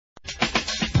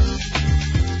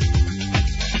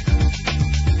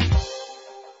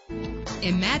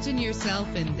Imagine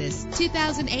yourself in this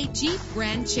 2008 Jeep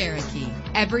Grand Cherokee.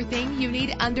 Everything you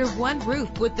need under one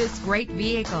roof with this great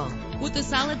vehicle. With a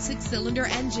solid 6-cylinder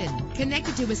engine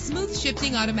connected to a smooth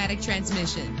shifting automatic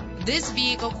transmission, this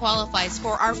vehicle qualifies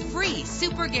for our free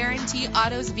Super Guarantee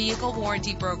Autos Vehicle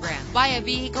Warranty Program. Buy a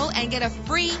vehicle and get a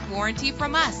free warranty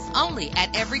from us only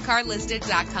at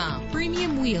everycarlisted.com.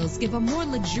 Premium wheels give a more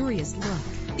luxurious look.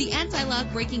 The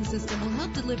anti-lock braking system will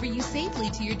help deliver you safely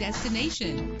to your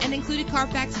destination. An included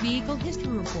Carfax Vehicle History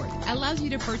Report allows you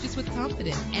to purchase with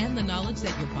confidence and the knowledge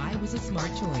that your buy was a smart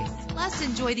choice. Plus,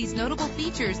 enjoy these notable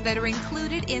features that are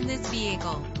included in this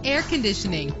vehicle: air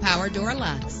conditioning, power door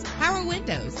locks, power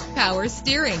windows, power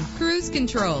steering, cruise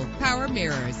control, power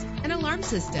mirrors, an alarm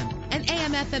system, an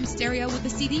AM/FM stereo with a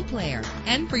CD player.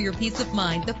 And for your peace of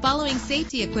mind, the following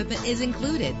safety equipment is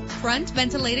included: front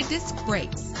ventilated disc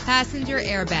brakes, passenger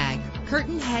airbag,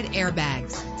 curtain head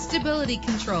airbags, stability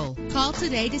control. Call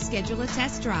today to schedule a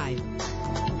test drive.